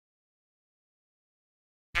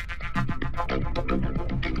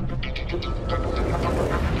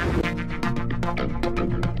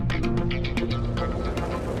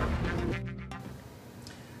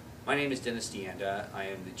My name is Dennis DeAnda. I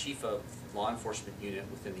am the Chief of Law Enforcement Unit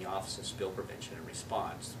within the Office of Spill Prevention and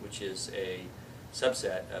Response, which is a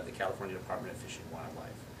subset of the California Department of Fish and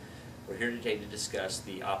Wildlife. We're here today to discuss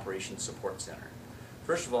the Operations Support Center.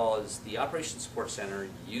 First of all, the Operations Support Center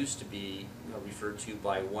used to be referred to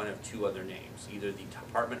by one of two other names, either the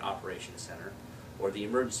Department Operations Center or the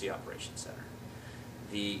Emergency Operations Center.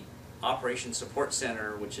 The Operations Support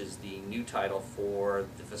Center, which is the new title for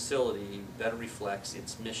the facility, better reflects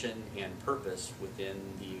its mission and purpose within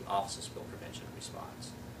the Office of Spill Prevention and Response.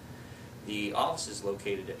 The office is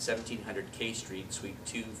located at 1700 K Street, Suite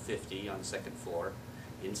 250 on the second floor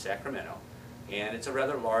in Sacramento, and it's a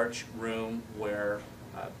rather large room where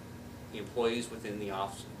employees within the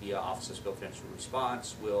Office of Spill Prevention and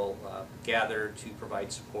Response will gather to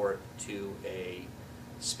provide support to a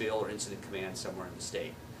spill or incident command somewhere in the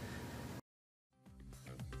state.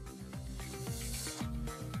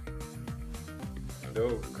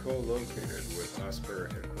 Though co-located with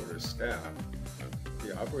OSPR headquarters staff,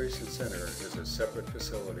 the Operations Center is a separate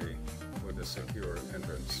facility with a secure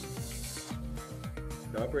entrance.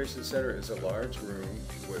 The Operations Center is a large room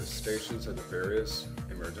with stations of the various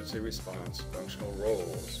emergency response functional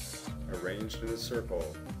roles arranged in a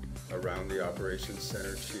circle around the Operations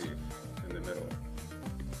Center chief in the middle.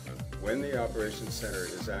 When the Operations Center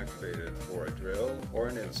is activated for a drill or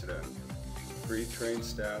an incident, pre-trained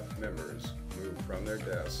staff members move from their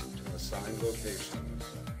desks to assigned locations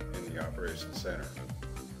in the Operations Center.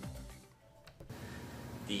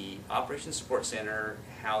 The Operations Support Center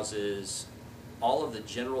houses all of the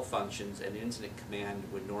general functions an incident command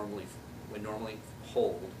would normally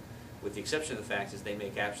hold, with the exception of the fact is they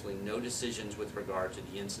make absolutely no decisions with regard to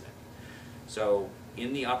the incident. So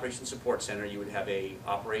in the Operations Support Center you would have a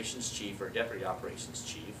operations chief or deputy operations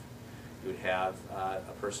chief. You would have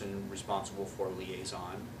a person responsible for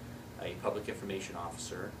liaison, a public information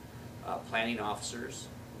officer, planning officers,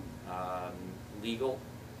 legal,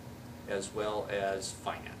 as well as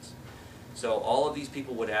finance. So all of these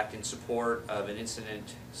people would act in support of an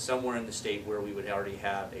incident somewhere in the state where we would already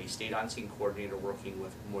have a state on-scene coordinator working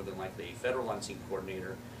with more than likely a federal on-scene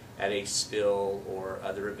coordinator at a spill or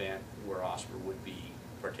other event where OSPR would be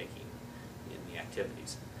partaking in the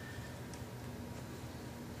activities.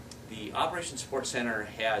 The Operations Support Center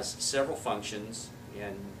has several functions,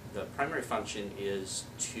 and the primary function is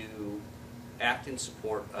to act in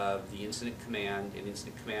support of the incident command and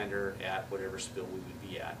incident commander at whatever spill we would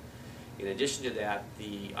be at. In addition to that,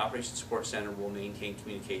 the Operations Support Center will maintain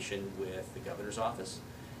communication with the governor's office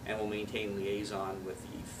and will maintain liaison with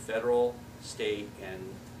the federal, state, and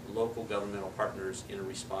local governmental partners in a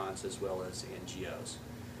response, as well as NGOs.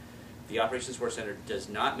 The Operations Support Center does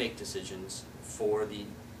not make decisions for the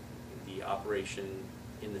operation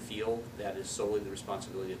in the field. That is solely the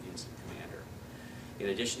responsibility of the incident commander. In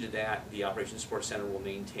addition to that, the Operations Support Center will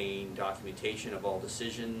maintain documentation of all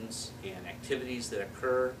decisions and activities that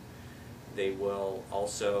occur. They will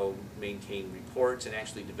also maintain reports and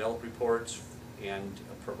actually develop reports and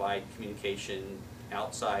provide communication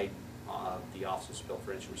outside of the Office of Spill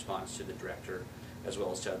Prevention and Response to the director as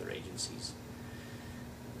well as to other agencies.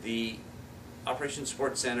 The Operations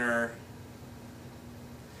Support Center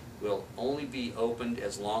will only be opened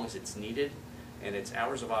as long as it's needed, and its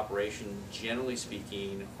hours of operation, generally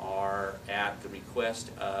speaking, are at the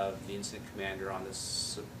request of the incident commander on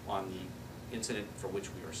the incident for which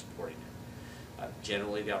we are supporting it.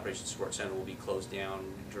 Generally, the Operations Support Center will be closed down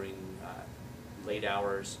during late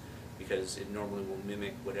hours because it normally will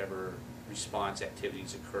mimic whatever response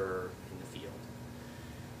activities occur in the field.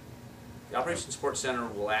 The Operations Support Center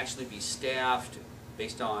will actually be staffed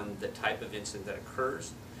based on the type of incident that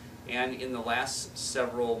occurs. And in the last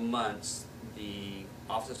several months, the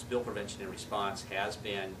Office of Spill Prevention and Response has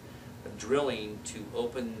been drilling to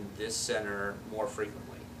open this center more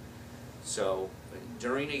frequently. So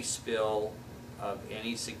during a spill of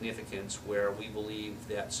any significance where we believe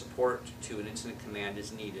that support to an incident command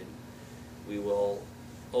is needed, we will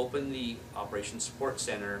open the Operations Support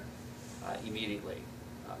Center immediately.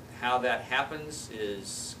 How that happens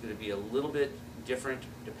is going to be a little bit different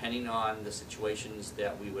depending on the situations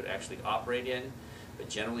that we would actually operate in, but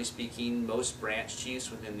generally speaking, most branch chiefs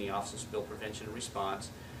within the Office of Spill Prevention and Response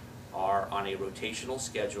are on a rotational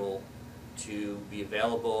schedule to be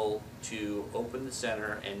available to open the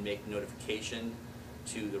center and make notification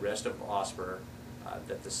to the rest of OSPR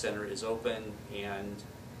that the center is open, and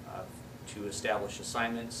to establish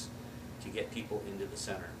assignments to get people into the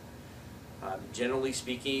center. Generally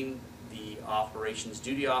speaking, the operations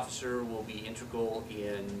duty officer will be integral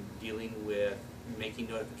in dealing with making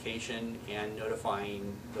notification and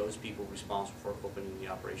notifying those people responsible for opening the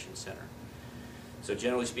operations center. So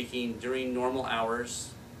generally speaking, during normal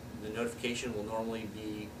hours, the notification will normally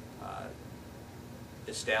be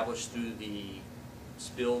established through the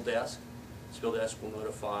spill desk. Spill desk will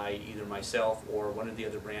notify either myself or one of the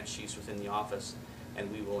other branch chiefs within the office,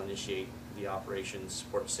 and we will initiate the operations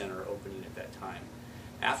support center opening at that time.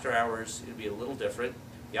 After hours, it'll be a little different.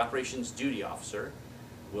 The operations duty officer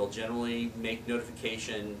will generally make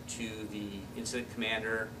notification to the incident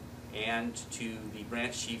commander and to the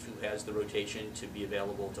branch chief who has the rotation to be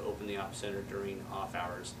available to open the op center during off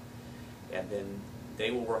hours. And then they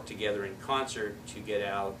will work together in concert to get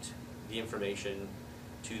out the information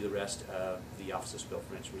to the rest of the Office of Spill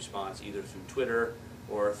Prevention Response, either through Twitter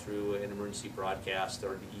or through an emergency broadcast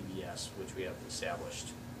or the EBS, which we have established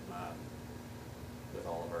with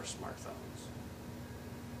all of our smartphones.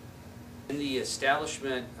 In the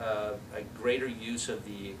establishment of a greater use of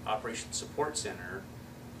the Operations Support Center,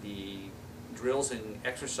 the Drills and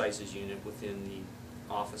Exercises Unit within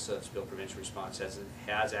the Office of Spill Prevention Response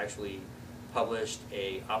has actually published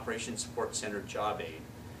a Operations Support Center job aid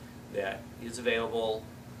that is available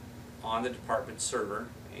on the department server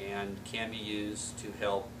and can be used to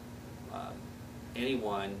help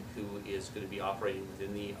anyone who is going to be operating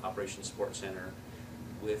within the Operations Support Center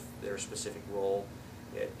with their specific role.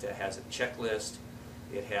 It has a checklist.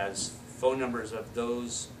 It has phone numbers of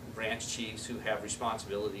those branch chiefs who have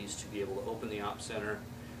responsibilities to be able to open the op center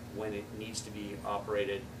when it needs to be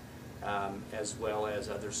operated, as well as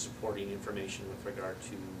other supporting information with regard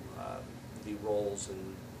to the roles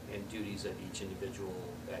and duties of each individual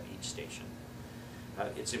at each station.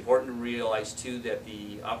 It's important to realize too that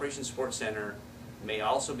the Operations Support Center may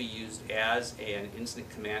also be used as an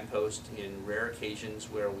incident command post in rare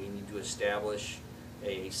occasions where we need to establish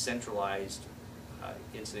a centralized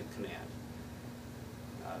incident command.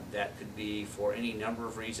 That could be for any number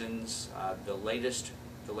of reasons. The last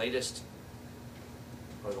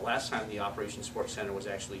time the Operations Support Center was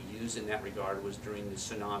actually used in that regard was during the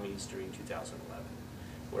tsunamis during 2011,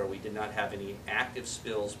 where we did not have any active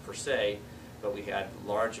spills per se, but we had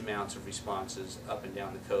large amounts of responses up and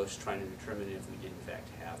down the coast trying to determine if we did in fact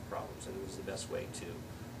have problems, and it was the best way to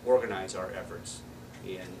organize our efforts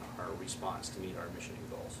in our response to meet our mission and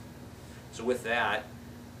goals. So with that,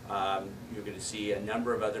 you're going to see a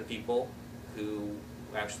number of other people who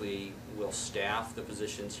actually will staff the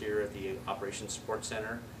positions here at the Operations Support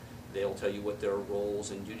Center. They'll tell you what their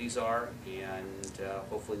roles and duties are, and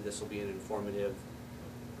hopefully this will be an informative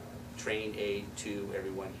training aid to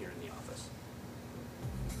everyone here in the office.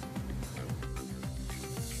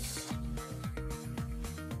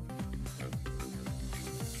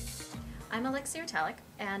 I'm Alexia Ortalik,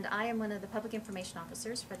 and I am one of the Public Information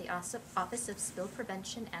Officers for the Office of Spill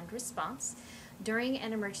Prevention and Response. During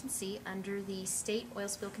an emergency under the State Oil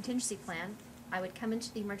Spill Contingency Plan, I would come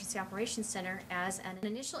into the Emergency Operations Center as an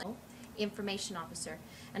initial information officer.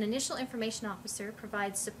 An initial information officer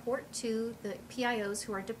provides support to the PIOs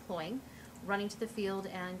who are deploying, running to the field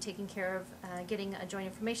and taking care of getting a joint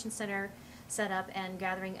information center set up and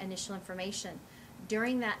gathering initial information.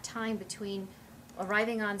 During that time between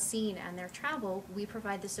arriving on scene and their travel, we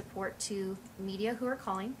provide the support to media who are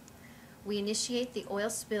calling. We initiate the oil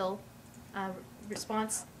spill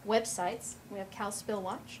response websites. We have Cal Spill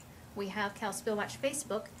Watch, we have Cal Spill Watch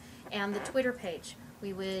Facebook, and the Twitter page.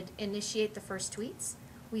 We would initiate the first tweets.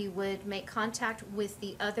 We would make contact with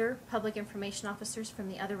the other public information officers from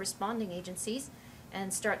the other responding agencies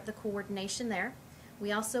and start the coordination there.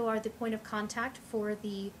 We also are the point of contact for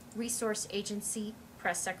the resource agency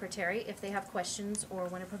press secretary if they have questions or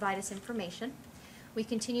want to provide us information. We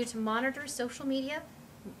continue to monitor social media,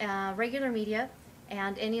 regular media,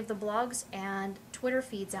 and any of the blogs and Twitter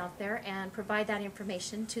feeds out there and provide that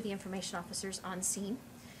information to the information officers on scene.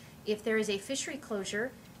 If there is a fishery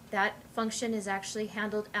closure, that function is actually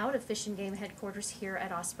handled out of Fish and Game headquarters here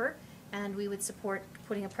at OSPR, and we would support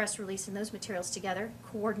putting a press release and those materials together,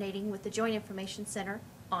 coordinating with the Joint Information Center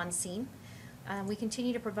on scene. We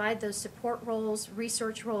continue to provide those support roles,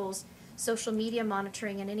 research roles, social media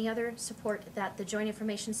monitoring, and any other support that the Joint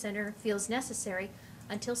Information Center feels necessary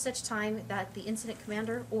until such time that the incident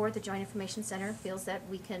commander or the Joint Information Center feels that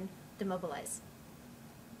we can demobilize.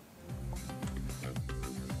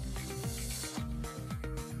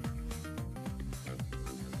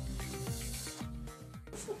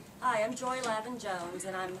 Hi, I'm Joy Lavin-Jones,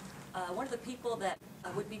 and I'm one of the people that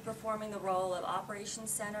would be performing the role of Operations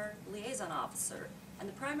Center Liaison Officer. And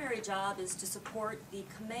the primary job is to support the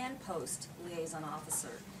Command Post Liaison Officer.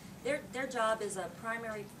 Their job is a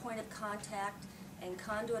primary point of contact and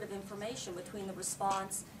conduit of information between the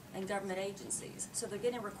response and government agencies. So they're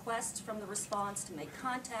getting requests from the response to make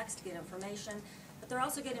contacts, to get information, but they're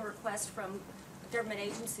also getting requests from government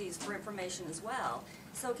agencies for information as well.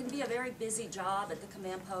 So it can be a very busy job at the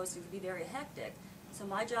command post. It can be very hectic. So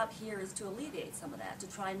my job here is to alleviate some of that, to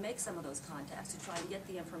try and make some of those contacts, to try and get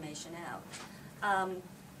the information out.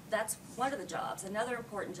 That's one of the jobs. Another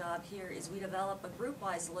important job here is we develop a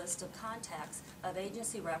group-wise list of contacts of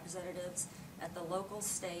agency representatives at the local,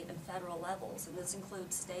 state, and federal levels, and this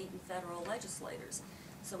includes state and federal legislators.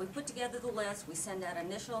 So we put together the list, we send out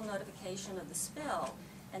initial notification of the spill,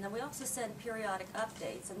 and then we also send periodic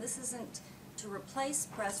updates, and this isn't to replace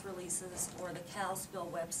press releases or the Cal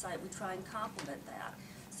Spill website. We try and complement that.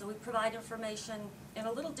 So we provide information in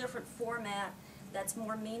a little different format that's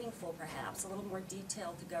more meaningful perhaps, a little more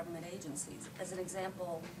detailed to government agencies. As an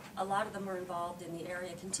example, a lot of them are involved in the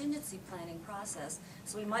area contingency planning process,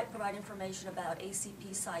 so we might provide information about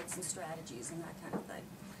ACP sites and strategies and that kind of thing.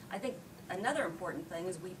 I think another important thing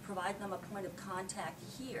is we provide them a point of contact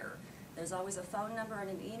here. There's always a phone number and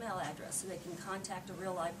an email address so they can contact a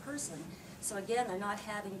real live person. So again, they're not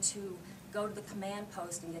having to go to the command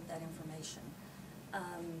post and get that information.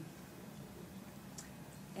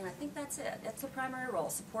 And I think that's it. That's the primary role: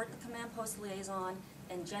 support the command post liaison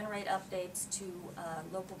and generate updates to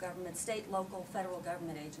local government, state, local, federal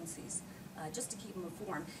government agencies, just to keep them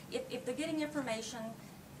informed. If they're getting information,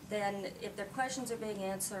 then if their questions are being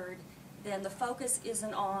answered, then the focus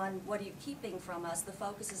isn't on what are you keeping from us, the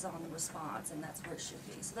focus is on the response, and that's where it should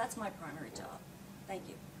be. So that's my primary job. Thank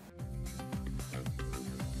you.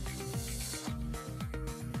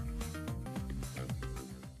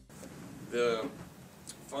 The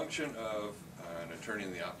function of an attorney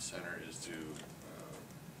in the Ops Center is to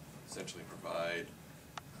essentially provide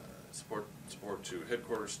support to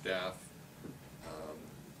headquarters staff,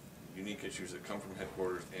 unique issues that come from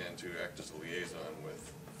headquarters, and to act as a liaison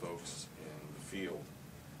with folks in the field.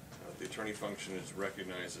 The attorney function is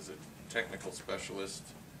recognized as a technical specialist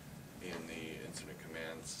in the incident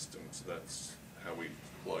command system, so that's how we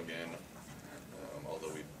plug in,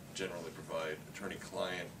 although we generally provide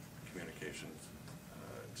attorney-client communications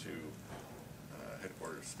to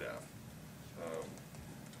headquarters staff.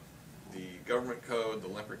 The government code, the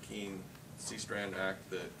Lemperkeen Sea-Strand Act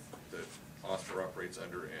that OSPR operates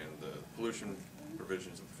under, and the pollution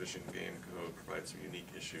provisions of the Fish and Game Code provide some unique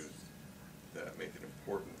issues that make it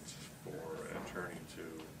important for an attorney to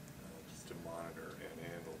monitor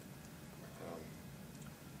and handle.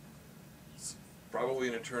 Probably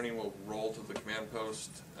an attorney will roll to the command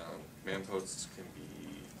post. Command posts can be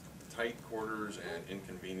tight quarters and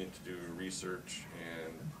inconvenient to do research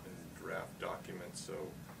and draft documents, so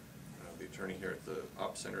the attorney here at the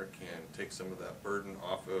Ops Center can take some of that burden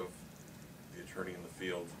off of the attorney in the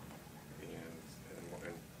field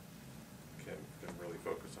and can really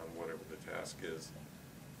focus on whatever the task is.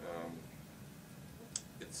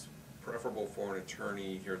 It's preferable for an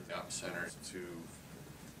attorney here at the Ops Center to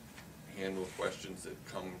handle questions that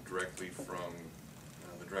come directly from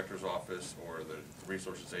the director's office or the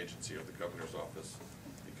resources agency or the governor's office,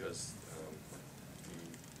 because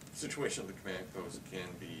the situation of the command post can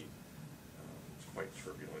be quite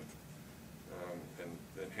turbulent.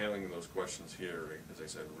 And handling those questions here, as I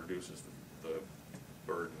said, reduces the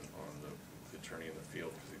burden on the attorney in the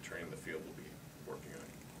field, because the attorney in the field will be working on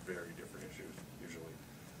very different issues usually.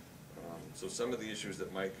 So some of the issues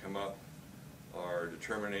that might come up are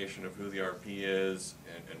determination of who the RP is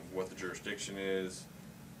and what the jurisdiction is,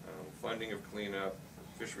 funding of cleanup,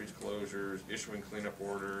 fisheries closures, issuing cleanup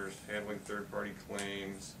orders, handling third-party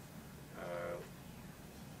claims,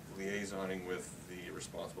 liaisoning with the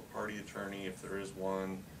responsible party attorney if there is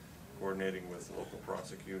one, coordinating with local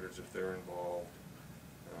prosecutors if they're involved,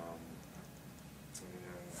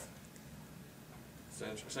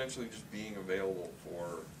 and essentially just being available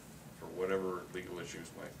for whatever legal issues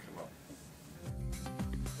might come up.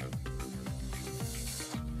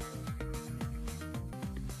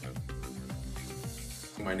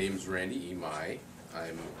 My name is Randy Imai.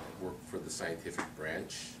 I work for the scientific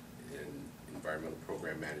branch and environmental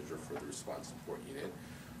program manager for the response support unit.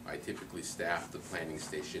 I typically staff the planning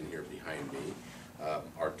station here behind me.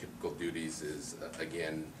 Our typical duties is,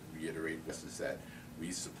 again, reiterate, is that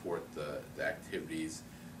we support the activities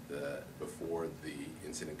before the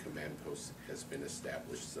incident command post has been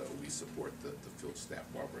established, so we support the field staff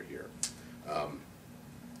while we're here.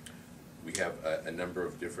 We have a number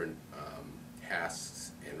of different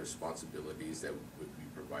tasks and responsibilities that we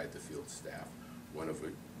provide the field staff, one of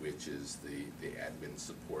which is the admin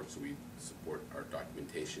support. So we support our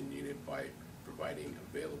documentation unit by providing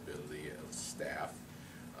availability of staff,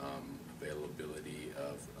 availability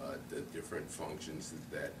of the different functions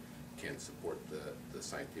that can support the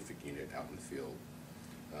scientific unit out in the field.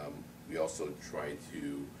 We also try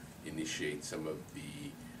to initiate some of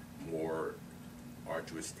the more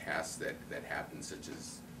arduous tasks that happen, such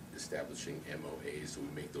as establishing MOAs. So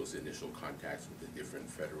we make those initial contacts with the different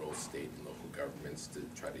federal, state, and local governments to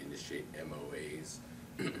try to initiate MOAs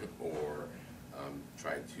or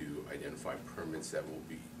try to identify permits that will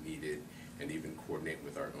be needed, and even coordinate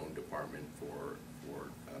with our own department for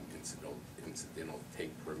incidental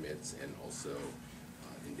take permits and also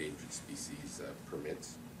endangered species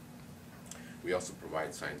permits. We also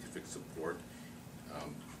provide scientific support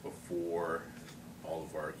before all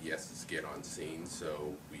of our ESs get on scene,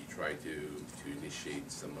 so we try to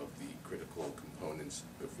initiate some of the critical components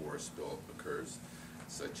before a spill occurs,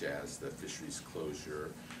 such as the fisheries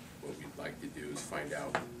closure. What we'd like to do is find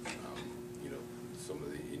out, some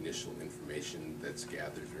of the initial information that's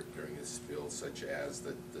gathered during a spill, such as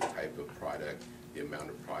the type of product, the amount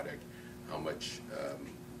of product, how much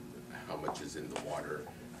is in the water,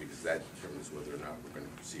 because that determines whether or not we're going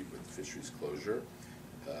to proceed with the fisheries closure.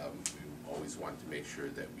 We always want to make sure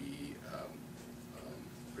that we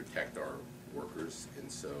protect our workers,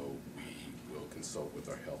 and so we will consult with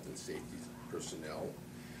our health and safety personnel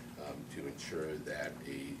to ensure that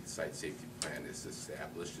a site safety plan is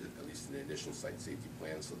established, at least an initial site safety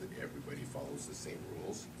plan, so that everybody follows the same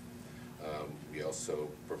rules. We also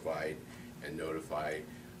provide and notify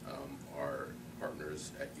our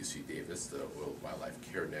partners at UC Davis, the Oil Wildlife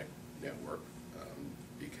Care Network,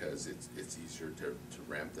 because it's easier to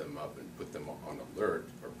ramp them up and put them on alert,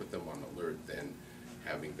 than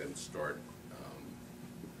having them start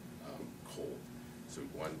cold. So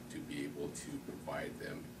we want to be able to provide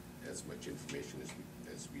them as much information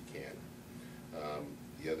as we can.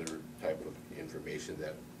 The other type of information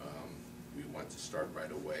that we want to start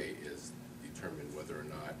right away is determine whether or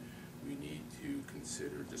not we need to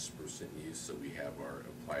consider dispersant use. So we have our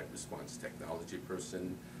applied response technology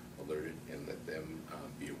person alerted and let them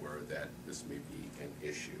be aware that this may be an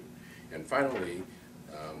issue. And finally,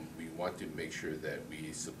 we want to make sure that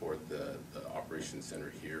we support the operations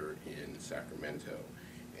center here in Sacramento.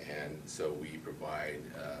 And so we provide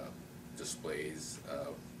displays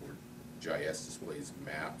or GIS displays,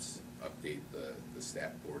 maps, update the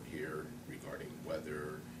stat board here regarding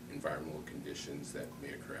weather, environmental conditions that may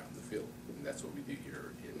occur out in the field. And that's what we do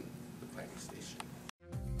here in the planning station.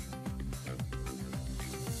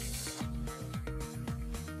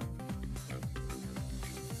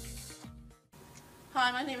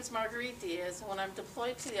 Hi, my name is Marguerite Diaz, and when I'm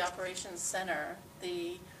deployed to the Operations Center,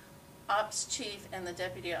 the Ops Chief and the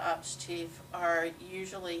Deputy Ops Chief are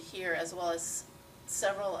usually here, as well as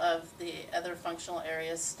several of the other functional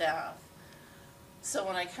area staff. So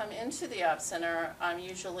when I come into the Ops Center, I'm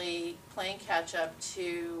usually playing catch-up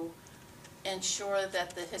to ensure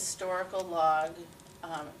that the historical log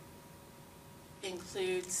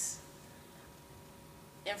includes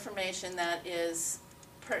information that is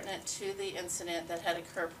pertinent to the incident that had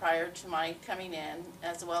occurred prior to my coming in,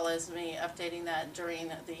 as well as me updating that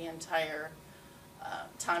during the entire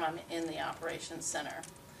time I'm in the Operations Center.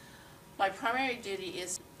 My primary duty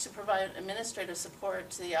is to provide administrative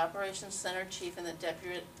support to the Operations Center Chief and the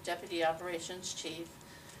Deputy Operations Chief,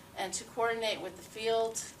 and to coordinate with the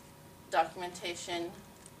Field Documentation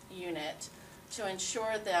Unit to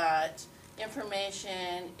ensure that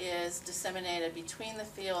information is disseminated between the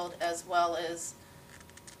field as well as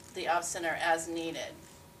the Ops Center as needed.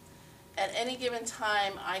 At any given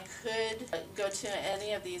time, I could go to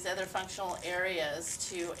any of these other functional areas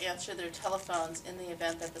to answer their telephones in the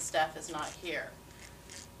event that the staff is not here.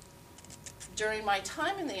 During my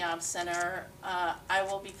time in the Ops Center, I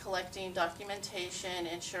will be collecting documentation,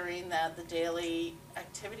 ensuring that the daily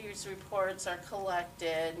activities reports are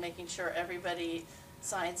collected, making sure everybody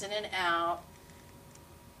signs in and out,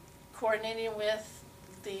 coordinating with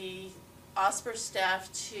the OSPR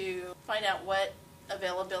staff to find out what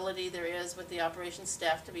availability there is with the operations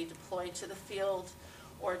staff to be deployed to the field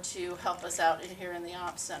or to help us out here in the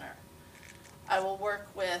Ops Center. I will work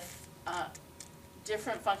with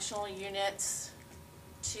different functional units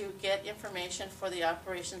to get information for the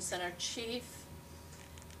Operations Center Chief,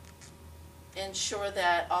 ensure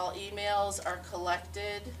that all emails are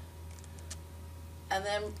collected, and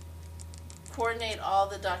then coordinate all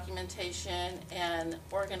the documentation and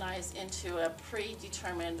organize into a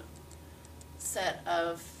predetermined set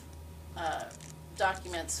of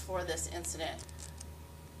documents for this incident.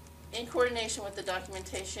 In coordination with the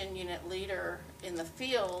documentation unit leader in the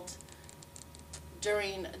field,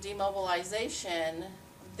 during demobilization,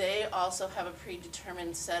 they also have a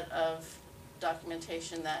predetermined set of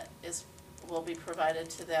documentation that will be provided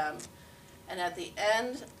to them. And at the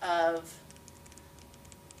end of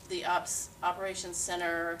the Operations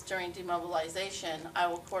Center during demobilization, I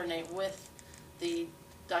will coordinate with the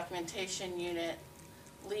documentation unit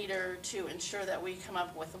leader to ensure that we come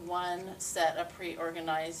up with one set of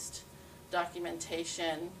pre-organized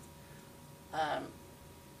documentation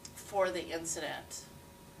for the incident.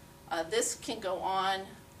 This can go on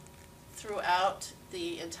throughout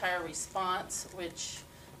the entire response, which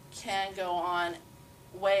can go on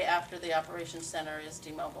way after the Operations Center is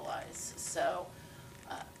demobilized. So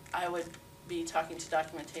I would be talking to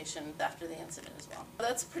documentation after the incident as well.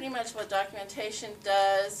 That's pretty much what documentation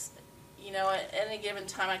does. You know, at any given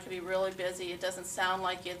time I could be really busy. It doesn't sound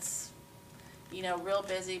like it's, you know, real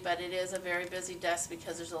busy, but it is a very busy desk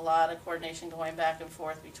because there's a lot of coordination going back and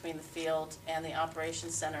forth between the field and the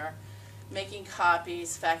Operations Center, making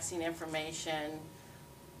copies, faxing information,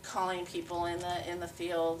 calling people in the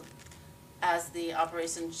field as the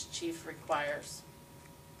operations chief requires,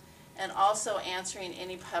 and also answering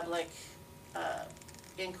any public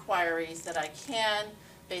inquiries that I can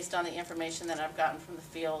based on the information that I've gotten from the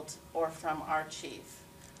field or from our chief.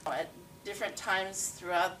 At different times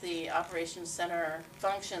throughout the Operations Center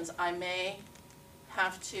functions, I may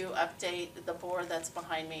have to update the board that's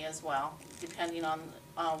behind me as well, depending on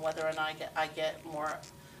whether or not I get more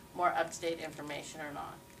up-to-date information or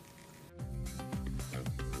not.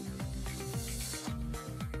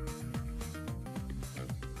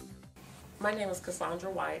 My name is Cassandra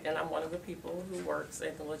White, and I'm one of the people who works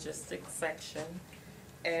in the logistics section.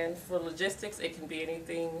 And for logistics, it can be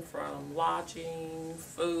anything from lodging,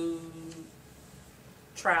 food,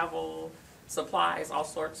 travel, supplies, all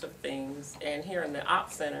sorts of things. And here in the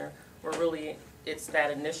Ops Center, it's that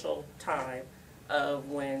initial time of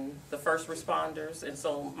when the first responders, and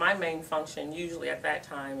so my main function usually at that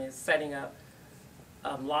time is setting up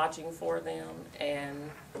lodging for them. And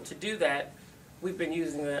to do that, we've been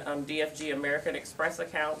using the DFG American Express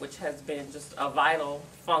account, which has been just a vital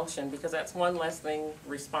function because that's one less thing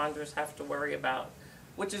responders have to worry about,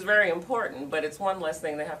 which is very important, but it's one less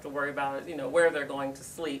thing they have to worry about, you know, where they're going to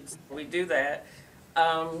sleep. We do that,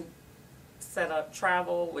 set up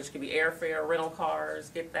travel, which could be airfare, rental cars,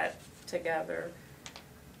 get that together.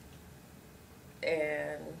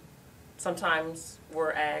 And sometimes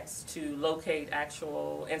we're asked to locate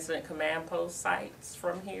actual incident command post sites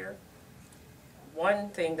from here. One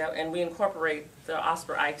thing and we incorporate the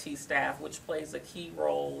OSPR IT staff, which plays a key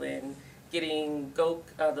role in getting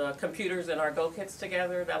the computers in our Go kits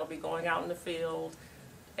together. That'll be going out in the field,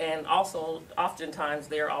 and also oftentimes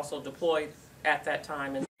they're also deployed at that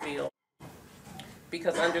time in the field.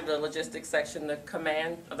 Because under the logistics section, the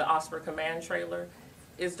OSPR command trailer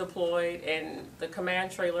is deployed, and the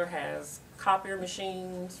command trailer has copier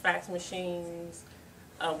machines, fax machines.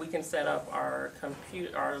 We can set up our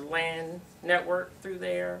LAN network through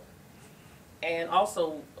there. And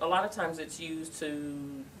also, a lot of times it's used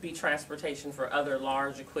to be transportation for other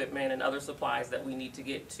large equipment and other supplies that we need to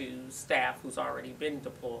get to staff who's already been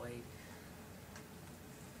deployed.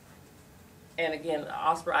 And again,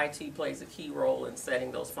 OSPR IT plays a key role in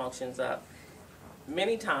setting those functions up.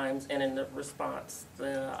 Many times, and in the response,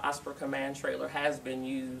 the OSPR command trailer has been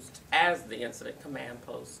used as the incident command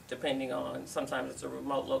post, depending on, sometimes it's a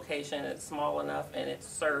remote location, it's small enough, and it's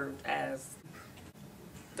served as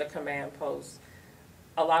the command post.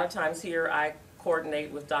 A lot of times here I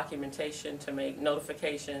coordinate with documentation to make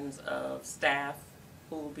notifications of staff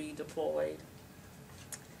who will be deployed.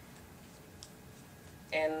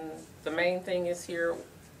 And the main thing is here,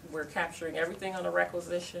 we're capturing everything on a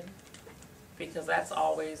requisition, because that's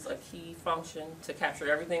always a key function, to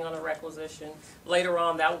capture everything on a requisition. Later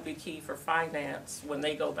on, that will be key for finance when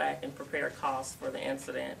they go back and prepare costs for the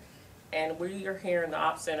incident. And we are here in the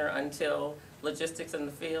Ops Center until logistics in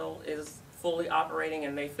the field is fully operating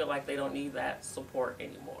and they feel like they don't need that support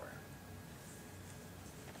anymore.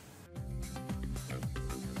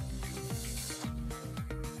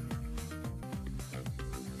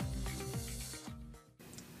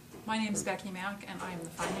 My name is Becky Mack, and I am the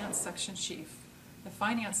Finance Section Chief. The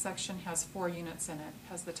Finance Section has 4 units in it. It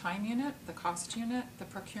has the Time Unit, the Cost Unit, the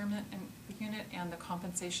Procurement Unit, and the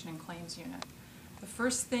Compensation and Claims Unit. The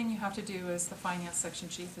first thing you have to do as the Finance Section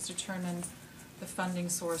Chief is determine the funding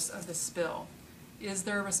source of the spill. Is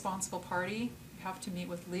there a responsible party? You have to meet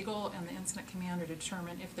with legal and the incident commander to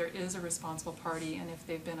determine if there is a responsible party and if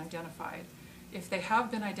they've been identified. If they have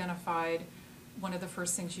been identified, one of the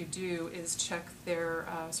first things you do is check their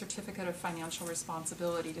certificate of financial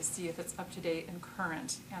responsibility to see if it's up to date and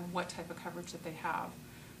current and what type of coverage that they have.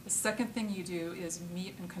 The second thing you do is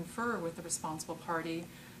meet and confer with the responsible party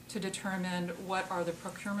to determine what are the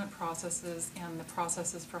procurement processes and the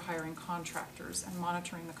processes for hiring contractors and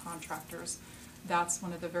monitoring the contractors. that's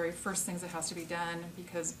one of the very first things that has to be done,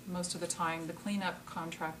 because most of the time the cleanup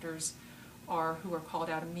contractors are who are called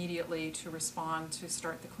out immediately to respond to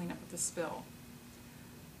start the cleanup of the spill.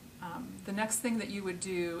 The next thing that you would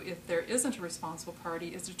do if there isn't a responsible party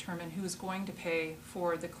is determine who's going to pay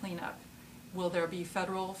for the cleanup. Will there be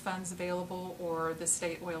federal funds available or the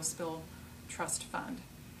state oil spill trust fund?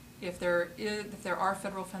 If there are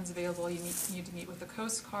federal funds available, you need to meet with the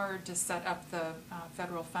Coast Guard to set up the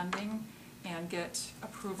federal funding and get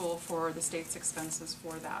approval for the state's expenses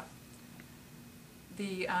for that.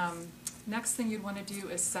 The next thing you'd want to do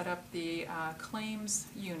is set up the claims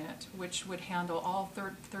unit, which would handle all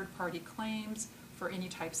third-party claims for any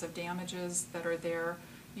types of damages that are there.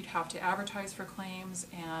 You'd have to advertise for claims,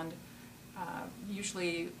 and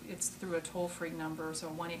usually it's through a toll-free number, so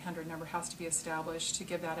a 1-800 number has to be established to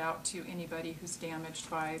give that out to anybody who's damaged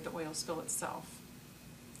by the oil spill itself.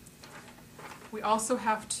 We also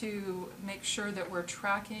have to make sure that we're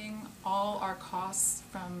tracking all our costs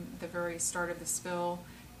from the very start of the spill,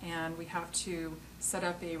 and we have to set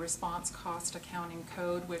up a response cost accounting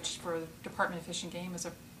code, which for the Department of Fish and Game is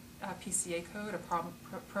a PCA code,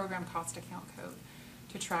 a program cost account code,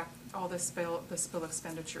 to track all the spill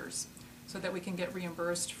expenditures, so that we can get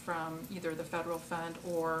reimbursed from either the federal fund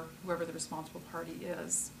or whoever the responsible party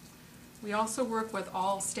is. We also work with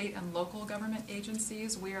all state and local government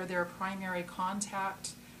agencies. We are their primary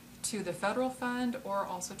contact to the federal fund or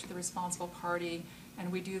also to the responsible party,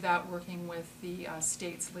 and we do that working with the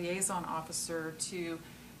state's liaison officer to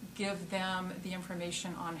give them the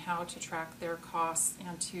information on how to track their costs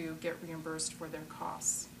and to get reimbursed for their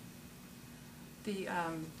costs. The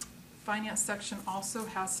finance section also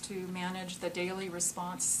has to manage the daily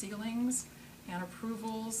response ceilings and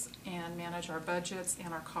approvals and manage our budgets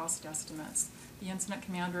and our cost estimates. The incident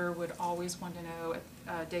commander would always want to know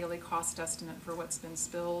a daily cost estimate for what's been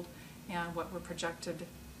spilled and what we're projected,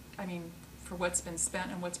 for what's been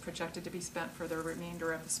spent and what's projected to be spent for the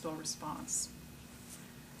remainder of the spill response.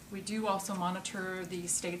 We do also monitor the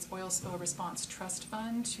state's oil spill response trust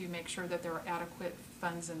fund to make sure that there are adequate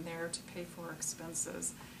funds in there to pay for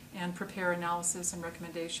expenses, and prepare analysis and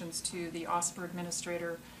recommendations to the OSPR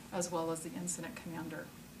administrator as well as the incident commander.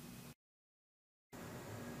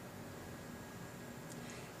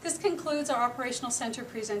 This concludes our Operational Center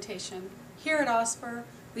presentation. Here at OSPR,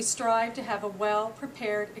 we strive to have a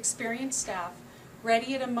well-prepared, experienced staff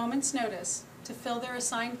ready at a moment's notice to fill their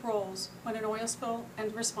assigned roles when an oil spill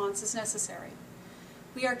and response is necessary.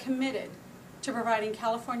 We are committed to providing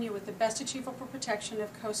California with the best achievable protection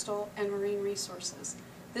of coastal and marine resources.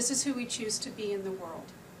 This is who we choose to be in the world.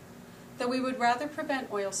 Though we would rather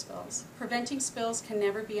prevent oil spills, preventing spills can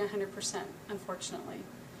never be 100%, unfortunately.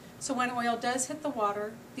 So when oil does hit the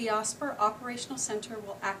water, the OSPR Operational Center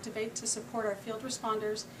will activate to support our field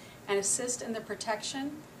responders and assist in the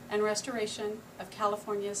protection and restoration of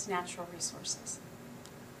California's natural resources.